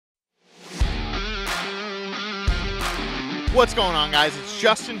What's going on, guys? It's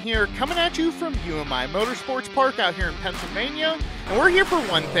Justin here, coming at you from UMI Motorsports Park out here in Pennsylvania. And we're here for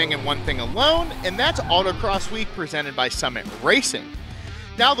one thing and one thing alone, and that's Autocross Week presented by Summit Racing.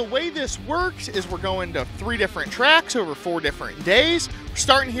 Now, the way this works is we're going to 3 different tracks over 4 different days. We're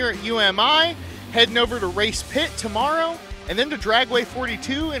starting here at UMI, heading over to Race Pit tomorrow, and then to Dragway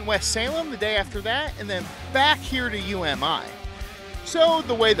 42 in West Salem the day after that, and then back here to UMI. So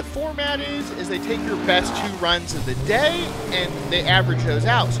the way the format is they take your best 2 runs of the day and they average those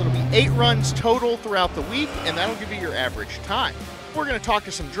out. So it'll be 8 runs total throughout the week, and that'll give you your average time. We're going to talk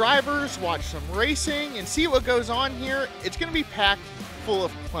to some drivers, watch some racing, and see what goes on here. It's going to be packed full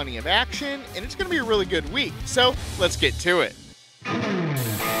of plenty of action, and it's going to be a really good week. So let's get to it.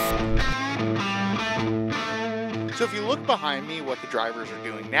 So if you look behind me, what the drivers are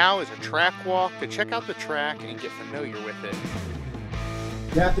doing now is a track walk to check out the track and get familiar with it.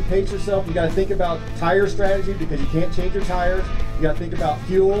 You have to pace yourself. You got to think about tire strategy because you can't change your tires. You got to think about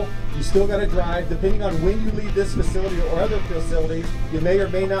fuel. You still got to drive. Depending on when you leave this facility or other facilities, you may or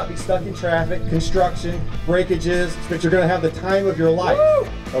may not be stuck in traffic, construction, breakages, but you're going to have the time of your life.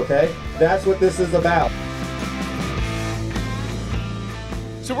 Woo! Okay? That's what this is about.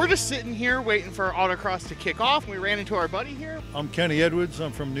 So we're just sitting here waiting for our autocross to kick off. We ran into our buddy here. I'm Kenny Edwards.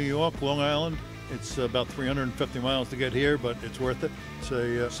 I'm from New York, Long Island. It's about 350 miles to get here, but it's worth it. It's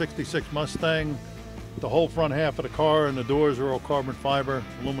a 66 Mustang. The whole front half of the car and the doors are all carbon fiber,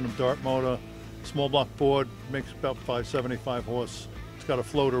 aluminum dart motor, small block Ford, makes about 575 horse. It's got a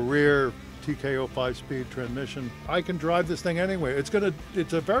floater rear, TKO 5-speed transmission. I can drive this thing anywhere. It's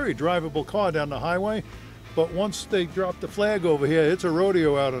a very drivable car down the highway, but once they drop the flag over here, it's a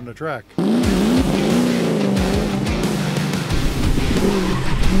rodeo out on the track.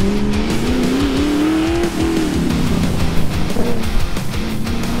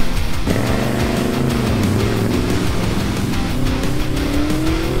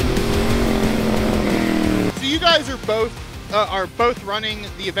 Are both running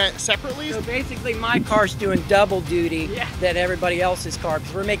the event separately? So basically my car's doing double duty than everybody else's car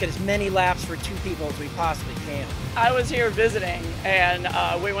because we're making as many laps for 2 people as we possibly can. I was here visiting and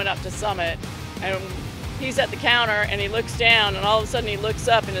we went up to Summit and he's at the counter and he looks down and all of a sudden he looks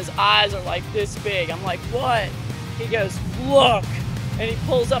up and his eyes are like this big. I'm like, what? He goes, look, and he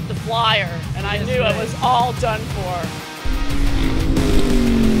pulls up the flyer and I knew it was all done for.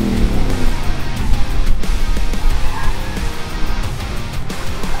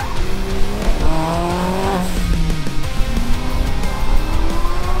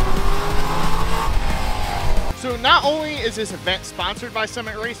 So not only is this event sponsored by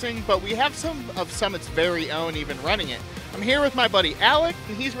Summit Racing, but we have some of Summit's very own even running it. I'm here with my buddy Alec,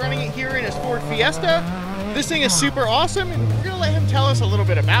 and he's running it here in his Ford Fiesta. This thing is super awesome, and we're gonna let him tell us a little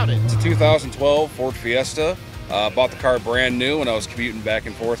bit about it. It's a 2012 Ford Fiesta. Bought the car brand new when I was commuting back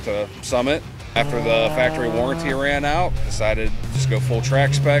and forth to Summit. After the factory warranty ran out, decided to just go full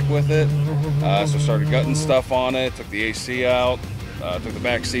track spec with it. So started gutting stuff on it, took the AC out, took the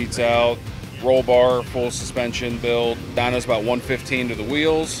back seats out, roll bar, full suspension build. Dyno's about 115 to the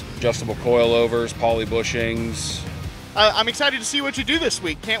wheels, adjustable coilovers, poly bushings. I'm excited to see what you do this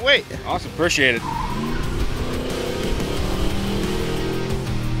week. Can't wait. Awesome, appreciate it.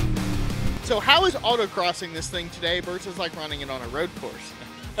 So how is autocrossing this thing today versus like running it on a road course?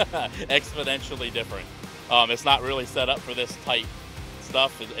 Exponentially different. It's not really set up for this tight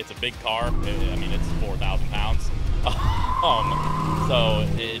stuff. It's a big car. I mean, it's 4,000 pounds. So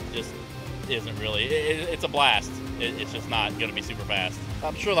it just isn't really, it's a blast. It's just not going to be super fast.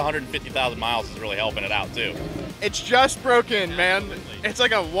 I'm sure the 150,000 miles is really helping it out too. It's just broken, man. It's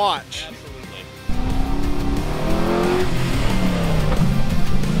like a watch. Absolutely.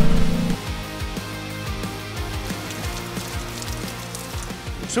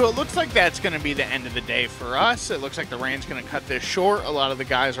 So it looks like that's going to be the end of the day for us. It looks like the rain's going to cut this short. A lot of the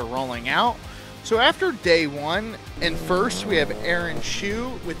guys are rolling out. So after day 1, and first we have Aaron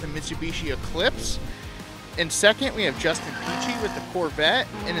Shue with the Mitsubishi Eclipse. In second, we have Justin Peachy with the Corvette.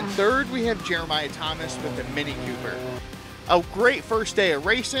 And in third, we have Jeremiah Thomas with the Mini Cooper. A great first day of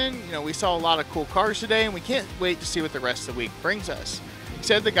racing. You know, we saw a lot of cool cars today, and we can't wait to see what the rest of the week brings us. He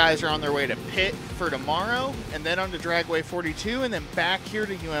said the guys are on their way to Pit for tomorrow, and then on to Dragway 42, and then back here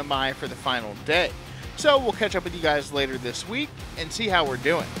to UMI for the final day. So we'll catch up with you guys later this week and see how we're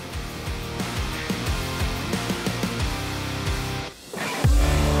doing.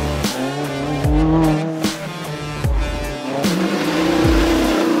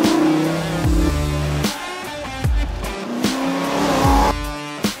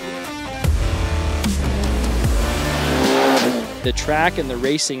 The track and the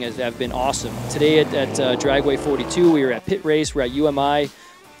racing have been awesome. Today at Dragway 42, we were at Pit Race, we're at UMI.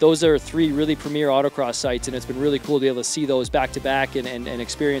 Those are 3 really premier autocross sites, and it's been really cool to be able to see those back to back and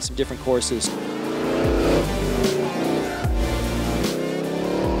experience some different courses.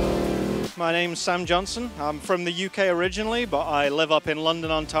 My name's Sam Johnson. I'm from the UK originally, but I live up in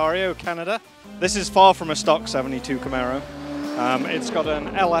London, Ontario, Canada. This is far from a stock 72 Camaro. It's got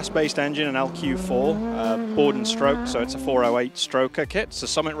an LS-based engine, an LQ4, board and stroke, so it's a 408 stroker kit. It's a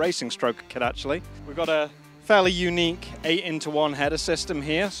Summit Racing stroker kit, actually. We've got a fairly unique 8-into-1 header system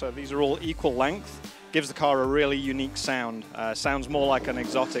here, so these are all equal length. Gives the car a really unique sound. Sounds more like an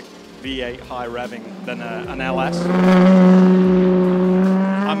exotic V8 high revving than an LS.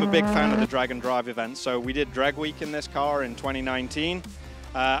 I'm a big fan of the Drag and Drive event, so we did Drag Week in this car in 2019,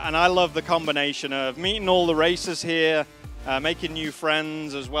 and I love the combination of meeting all the racers here, making new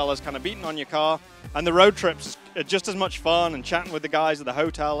friends, as well as kind of beating on your car, and the road trips are just as much fun, and chatting with the guys at the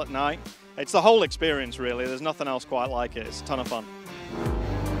hotel at night. It's the whole experience, really. There's nothing else quite like it. It's a ton of fun.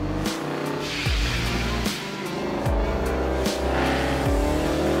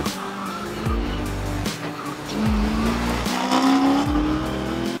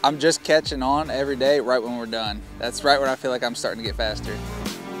 I'm just catching on every day right when we're done. That's right when I feel like I'm starting to get faster.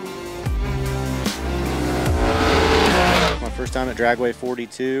 My first time at Dragway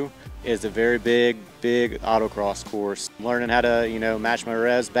 42 is a very big autocross course. Learning how to, match my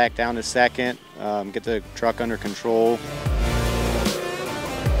revs back down to second, get the truck under control.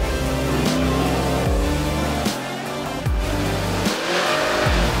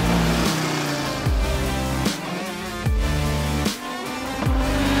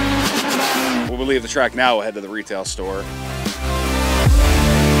 When we leave the track now, we'll head to the retail store.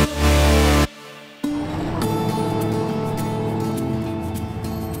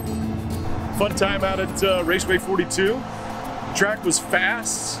 Fun time out at Raceway 42. The track was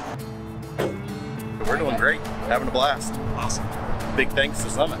fast. We're doing great, having a blast. Awesome. Big thanks to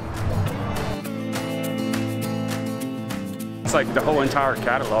Summit. It's like the whole entire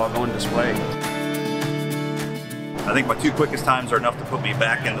catalog on display. I think my 2 quickest times are enough to put me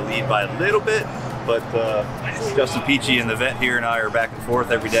back in the lead by a little bit, but Justin Peachy and the vet here and I are back and forth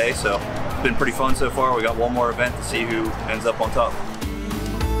every day, so it's been pretty fun so far. We got one more event to see who ends up on top.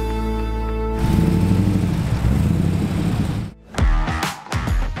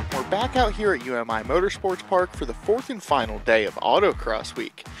 Back out here at UMI Motorsports Park for the 4th and final day of Autocross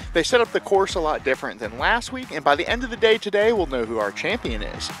Week. They set up the course a lot different than last week, and by the end of the day today, we'll know who our champion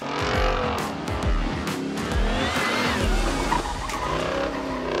is.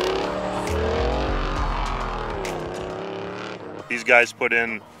 These guys put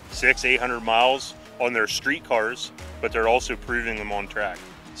in 600-800 miles on their street cars, but they're also proving them on track.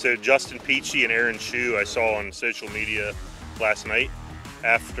 So Justin Peachy and Aaron Shu, I saw on social media last night.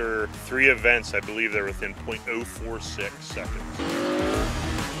 After 3 events, I believe they're within 0.046 seconds.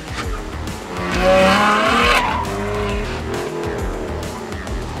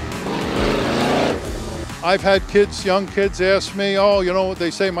 I've had young kids ask me,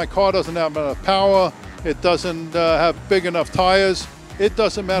 they say my car doesn't have enough power, it doesn't have big enough tires. It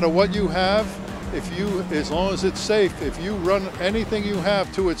doesn't matter what you have, as long as it's safe, if you run anything you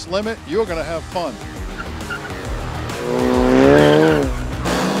have to its limit, you're gonna have fun.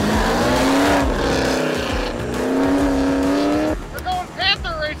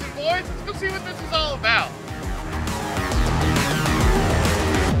 See what this is all about.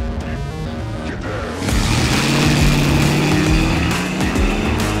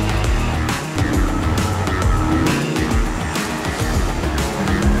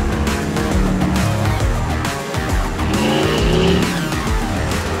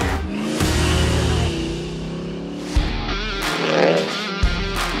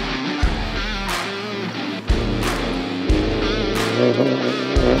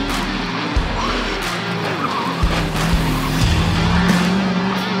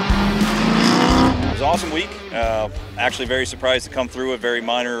 Awesome week. Actually very surprised to come through with very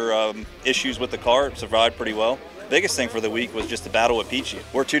minor issues with the car. It survived pretty well. Biggest thing for the week was just the battle with Peachy.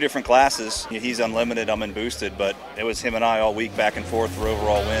 We're 2 different classes. He's unlimited, I'm in boosted, but it was him and I all week back and forth for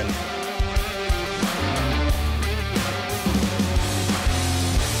overall win.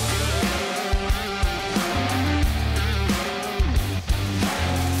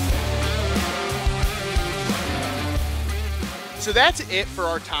 So that's it for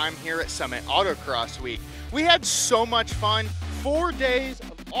our time here at Summit Autocross Week. We had so much fun, 4 days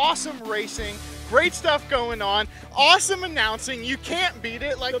of awesome racing, great stuff going on, awesome announcing, you can't beat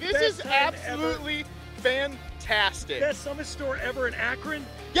it. Like, this is absolutely fantastic. Best Summit store ever in Akron?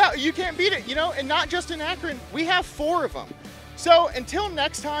 Yeah, you can't beat it, and not just in Akron, we have 4 of them. So until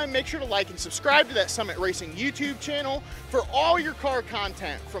next time, make sure to like and subscribe to that Summit Racing YouTube channel for all your car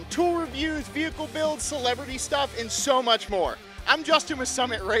content, from tool reviews, vehicle builds, celebrity stuff, and so much more. I'm Justin with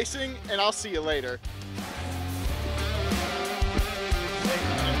Summit Racing, and I'll see you later.